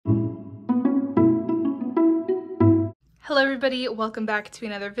Hello everybody, welcome back to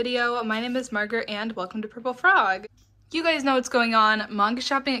another video. My name is Margaret and welcome to Purple Frog. You guys know what's going on, manga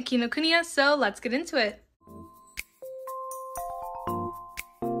shopping at Kinokuniya, so let's get into it.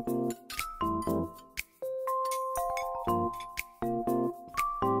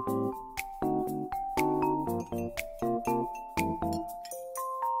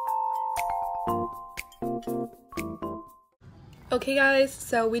 Okay guys,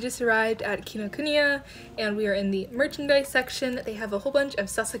 so we just arrived at Kinokuniya and we are in the merchandise section. They have a whole bunch of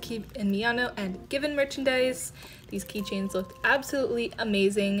Sasaki and Miyano and Given merchandise. These keychains looked absolutely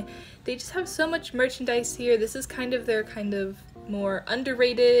amazing. They just have so much merchandise here. This is kind of their more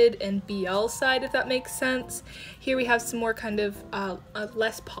underrated and BL side, if that makes sense. Here we have some more kind of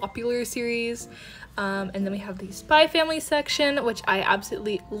less popular series. And then we have the Spy Family section, which I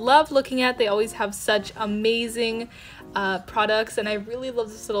absolutely love looking at. They always have such amazing products, and I really love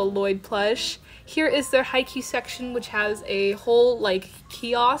this little Lloyd plush. Here is their Haikyuu section, which has a whole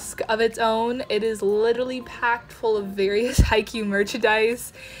kiosk of its own. It is literally packed full of various Haikyuu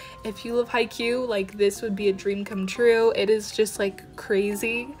merchandise. If you love Haikyuu, this would be a dream come true. It is just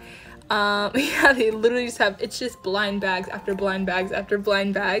crazy. Yeah, they literally just have, it's just blind bags after blind bags after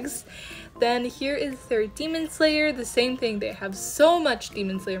blind bags. Then here is their Demon Slayer, the same thing. They have so much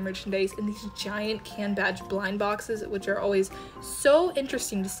Demon Slayer merchandise in these giant can badge blind boxes, which are always so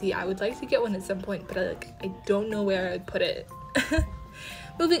interesting to see. I would like to get one at some point, but I don't know where I'd put it.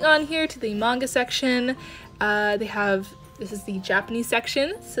 Moving on here to the manga section, this is the Japanese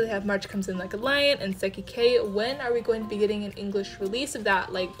section, so they have March Comes In Like a Lion and Seki K. When are we going to be getting an English release of that?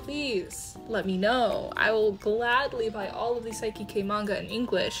 Please let me know. I will gladly buy all of the Seki K manga in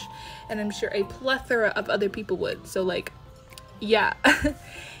English, and I'm sure a plethora of other people would, so yeah.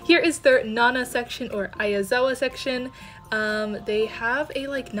 Here is their Nana section, or Ayazawa section. They have a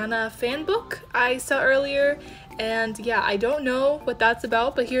Nana fan book I saw earlier, and yeah, I don't know what that's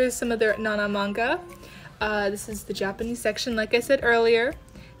about, but here's some of their Nana manga. This is the Japanese section, like I said earlier.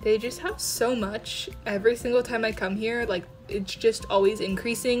 They just have so much. Every single time I come here, it's just always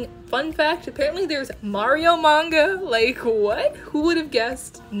increasing. Fun fact, apparently there's Mario manga. What? Who would have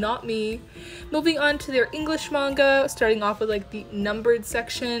guessed? Not me. Moving on to their English manga, starting off with the numbered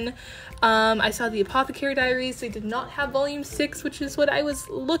section. I saw the Apothecary Diaries. They did not have volume 6, which is what I was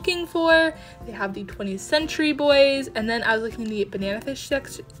looking for. They have the 20th Century Boys, and then I was looking in the Banana Fish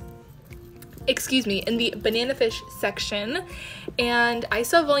section. In the Banana Fish section, and I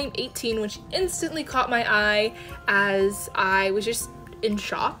saw volume 18, which instantly caught my eye as I was just in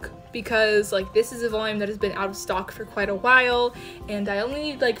shock, because this is a volume that has been out of stock for quite a while, and I only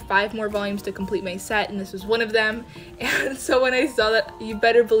need 5 more volumes to complete my set, and this was one of them. And so when I saw that, you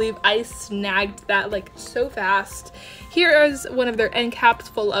better believe I snagged that so fast. Here is one of their end caps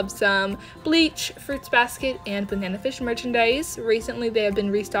full of some Bleach, Fruits Basket, and Banana Fish merchandise. Recently they have been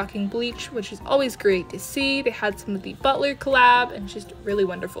restocking Bleach, which is always great to see. They had some of the Butler collab, and it's just really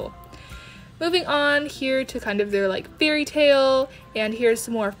wonderful. Moving on here to kind of their fairy tale, and here's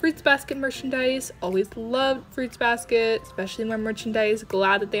some more Fruits Basket merchandise. Always loved Fruits Basket, especially more merchandise.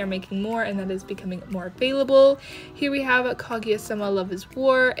 Glad that they are making more and that is becoming more available. Here we have Kaguya-sama Love is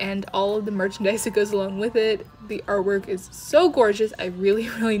War and all of the merchandise that goes along with it. The artwork is so gorgeous. I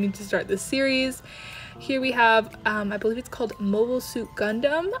really need to start this series. Here we have, I believe it's called Mobile Suit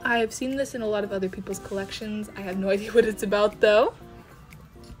Gundam. I have seen this in a lot of other people's collections. I have no idea what it's about though.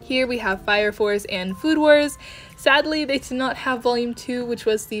 Here we have Fire Force and Food Wars. Sadly, they did not have volume 2, which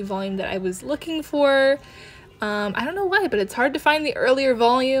was the volume that I was looking for. I don't know why, but it's hard to find the earlier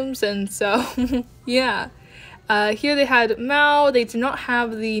volumes, and so, yeah. Here they had Mao. They did not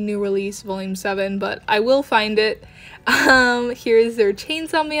have the new release, volume 7, but I will find it. Here is their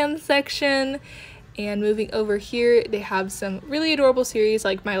Chainsaw Man section. And moving over here, they have some really adorable series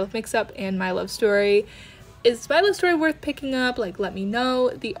like My Love Mix-Up and My Love Story. Is My Love Story worth picking up? Let me know.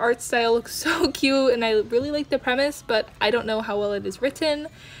 The art style looks so cute, and I really like the premise, but I don't know how well it is written.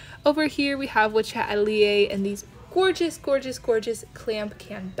 Over here, we have Witchat Atelier and these gorgeous clamp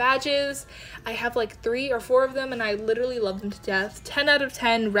can badges. I have 3 or 4 of them, and I literally love them to death. 10 out of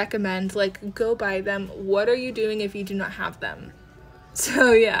 10 recommend. Go buy them. What are you doing if you do not have them?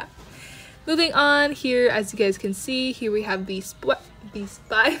 So yeah. Moving on here, as you guys can see, here we have the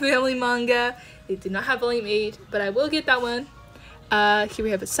Spy Family manga. They did not have volume 8, but I will get that one. Here we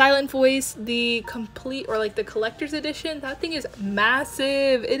have a Silent Voice, the complete, or the collector's edition. That thing is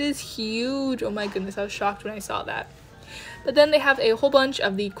massive. It is huge. Oh my goodness, I was shocked when I saw that. But then they have a whole bunch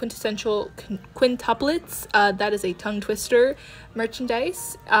of the quintessential quintuplets. That is a tongue twister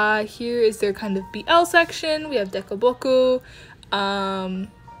merchandise. Here is their kind of BL section. We have Dekoboku.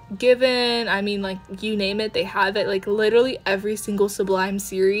 Given, I mean, like, you name it, they have it. Like, literally every single Sublime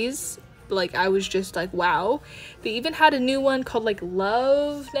series, like, I was just like, wow. They even had a new one called, like,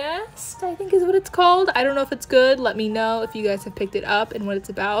 Love Nest, I think is what it's called. I don't know if it's good. Let me know if you guys have picked it up and what it's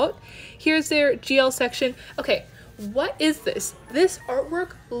about. Here's their GL section. Okay, what is this? This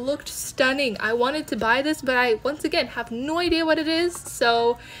artwork looked stunning. I wanted to buy this, but I, once again, have no idea what it is.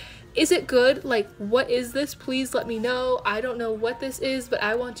 So is it good? Like, what is this? Please let me know. I don't know what this is, but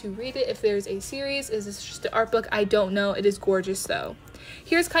I want to read it if there's a series. Is this just an art book? I don't know. It is gorgeous though.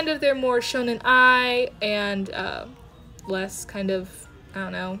 Here's kind of their more shonen ai and less kind of, I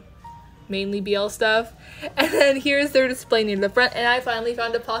don't know, mainly BL stuff. And then here's their display near the front, and I finally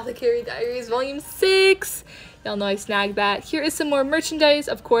found Apothecary Diaries Volume 6. Y'all know I snagged that. Here is some more merchandise.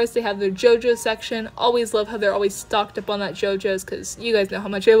 Of course, they have their JoJo section. Always love how they're always stocked up on that JoJo's, because you guys know how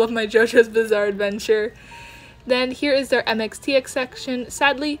much I love my JoJo's Bizarre Adventure. Then here is their MXTX section.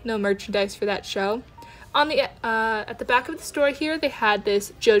 Sadly, no merchandise for that show. On the at the back of the store here, they had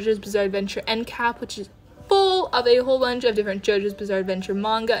this JoJo's Bizarre Adventure end cap, which is full of a whole bunch of different JoJo's Bizarre Adventure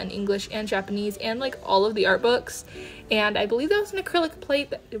manga in English and Japanese, and like all of the art books. And I believe that was an acrylic plate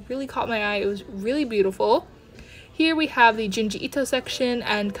that it really caught my eye. It was really beautiful. Here we have the Junji Ito section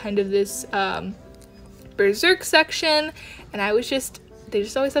and kind of this Berserk section, and they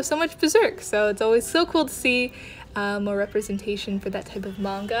just always have so much Berserk, so it's always so cool to see more representation for that type of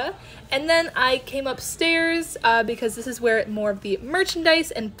manga. And then I came upstairs because this is where more of the merchandise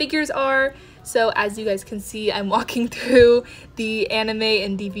and figures are. So as you guys can see, I'm walking through the anime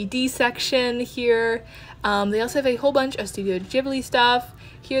and DVD section here. They also have a whole bunch of Studio Ghibli stuff.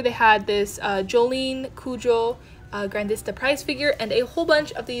 Here they had this Jolene Kujo Grandista prize figure and a whole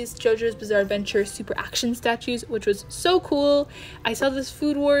bunch of these JoJo's Bizarre Adventure Super Action statues, which was so cool. I saw this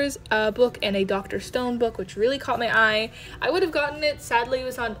Food Wars book and a Dr. Stone book, which really caught my eye. I would have gotten it. Sadly, it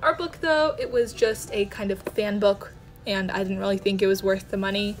was not an art book though. It was just a kind of fan book, and I didn't really think it was worth the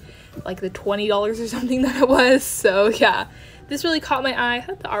money, like the $20 or something that it was. So yeah, this really caught my eye. I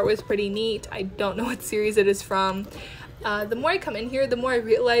thought the art was pretty neat. I don't know what series it is from. The more I come in here, the more I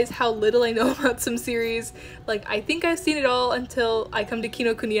realize how little I know about some series. Like, I think I've seen it all until I come to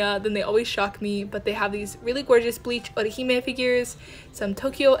Kinokuniya, then they always shock me, but they have these really gorgeous Bleach Orihime figures, some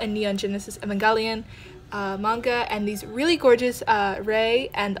Tokyo and Neon Genesis Evangelion manga, and these really gorgeous Rei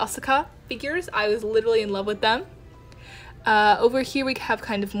and Asuka figures. I was literally in love with them. Over here we have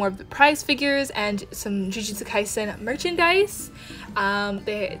kind of more of the prize figures and some Jujutsu Kaisen merchandise.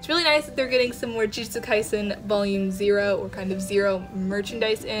 It's really nice that they're getting some more Jujutsu Kaisen Volume 0 or kind of 0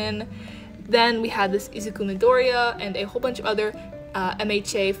 merchandise in. Then we had this Izuku Midoriya and a whole bunch of other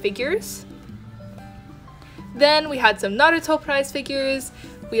MHA figures. Then we had some Naruto prize figures.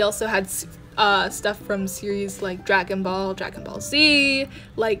 We also had stuff from series like Dragon Ball, Dragon Ball Z.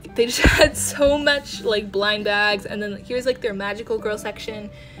 Like, they just had so much like blind bags. And then here's like their Magical Girl section,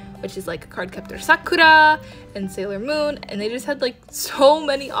 which is like Cardcaptor Sakura and Sailor Moon, and they just had like so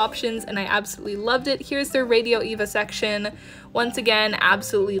many options, and I absolutely loved it. Here's their Radio Eva section. Once again,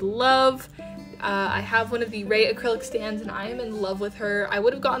 absolutely love. I have one of the Rei acrylic stands and I am in love with her. I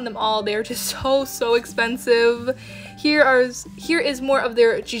would have gotten them all. They're just so expensive. Here is more of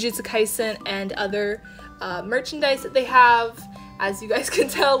their Jujutsu Kaisen and other merchandise that they have. As you guys can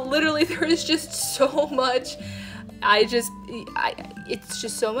tell, literally there is just so much. It's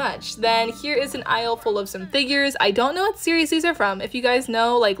just so much. Then here is an aisle full of some figures. I don't know what series these are from. If you guys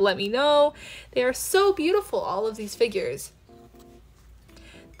know, like, let me know. They are so beautiful, all of these figures.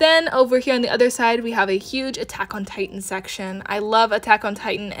 Then over here on the other side, we have a huge Attack on Titan section. I love Attack on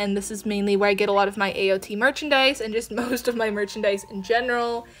Titan, and this is mainly where I get a lot of my AOT merchandise and just most of my merchandise in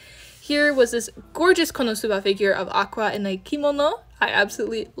general. Here was this gorgeous Konosuba figure of Aqua in a kimono. I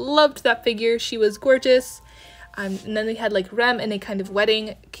absolutely loved that figure. She was gorgeous. And then they had like Rem in a kind of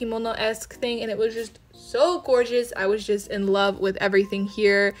wedding kimono-esque thing, and it was just so gorgeous. I was just in love with everything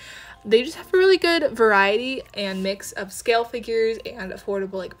here. They just have a really good variety and mix of scale figures and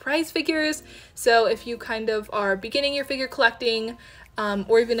affordable like prize figures. So if you kind of are beginning your figure collecting,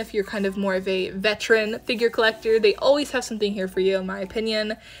 or even if you're kind of more of a veteran figure collector, they always have something here for you, in my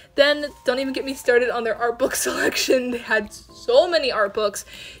opinion. Then don't even get me started on their art book selection. They had so many art books.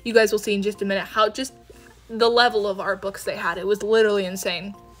 You guys will see in just a minute how just the level of art books they had. It was literally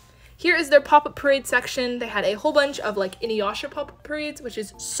insane. Here is their pop-up parade section. They had a whole bunch of like Inuyasha pop-up parades, which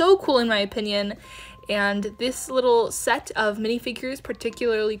is so cool in my opinion. And this little set of minifigures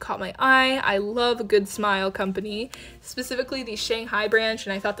particularly caught my eye. I love a good Smile company, specifically the Shanghai branch,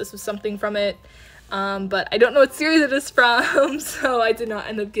 and I thought this was something from it. but I don't know what series it is from, so I did not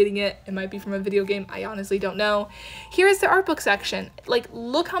end up getting it. It might be from a video game. I honestly don't know. Here is the art book section. Like,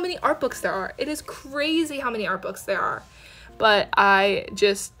 look how many art books there are. It is crazy how many art books there are. But I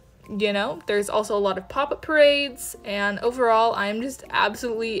just, you know, there's also a lot of pop-up parades, and overall, I'm just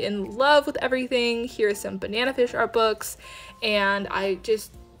absolutely in love with everything. Here's some banana fish art books, and I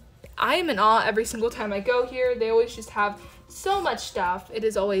am in awe every single time I go here. They always just have so much stuff. It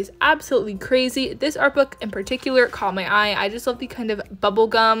is always absolutely crazy. This art book in particular caught my eye. I just love the kind of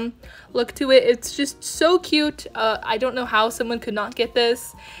bubblegum look to it. It's just so cute. I don't know how someone could not get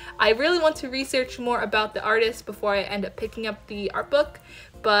this. I really want to research more about the artist before I end up picking up the art book.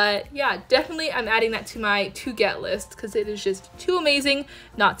 But yeah, definitely I'm adding that to my to-get list because it is just too amazing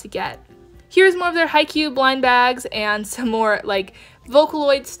not to get. Here's more of their Haikyuu blind bags and some more like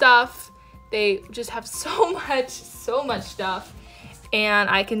Vocaloid stuff. They just have so much stuff, and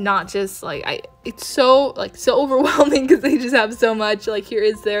I cannot just it's so overwhelming because they just have so much. Like, here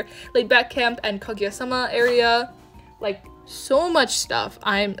is their laid back camp and Kaguya-sama area, like so much stuff.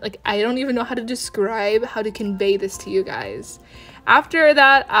 I don't even know how to describe, how to convey this to you guys. After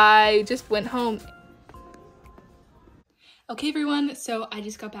that, I just went home. Okay everyone, so I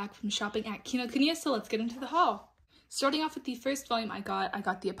just got back from shopping at Kinokuniya, so let's get into the haul. Starting off with the first volume I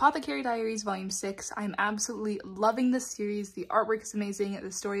got the Apothecary Diaries Volume 6. I'm absolutely loving this series. The artwork is amazing,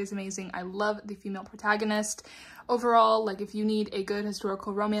 the story is amazing. I love the female protagonist. Overall, like, if you need a good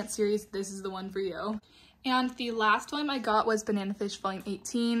historical romance series, this is the one for you. And the last volume I got was Banana Fish Volume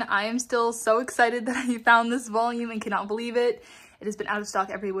 18. I am still so excited that I found this volume and cannot believe it. It has been out of stock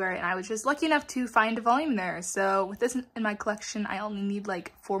everywhere, and I was just lucky enough to find a volume there. So with this in my collection, I only need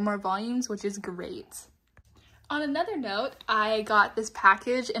like 4 more volumes, which is great. On another note, I got this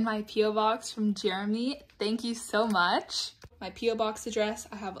package in my P.O. box from Jeremy. Thank you so much. My P.O. box address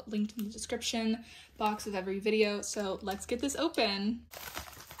I have linked in the description box of every video, so let's get this open.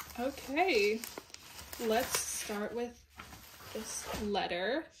 Okay, let's start with this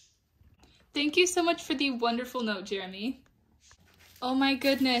letter. Thank you so much for the wonderful note, Jeremy. Oh my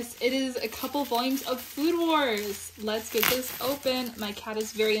goodness, it is a couple volumes of Food Wars. Let's get this open. My cat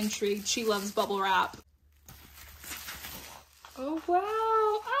is very intrigued. She loves bubble wrap. Oh wow!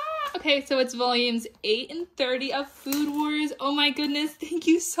 Ah! Okay, so it's volumes 8 and 30 of Food Wars. Oh my goodness, thank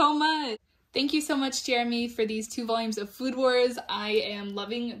you so much. Thank you so much, Jeremy, for these 2 volumes of Food Wars. I am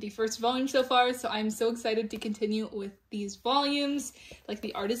loving the first volume so far, so I'm so excited to continue with these volumes. Like,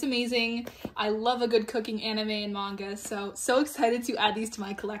 the art is amazing. I love a good cooking anime and manga, so excited to add these to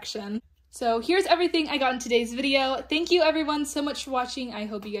my collection. So here's everything I got in today's video. Thank you everyone so much for watching. I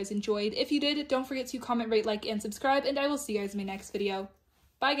hope you guys enjoyed. If you did, don't forget to comment, rate, like, and subscribe, and I will see you guys in my next video.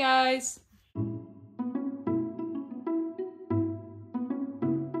 Bye guys!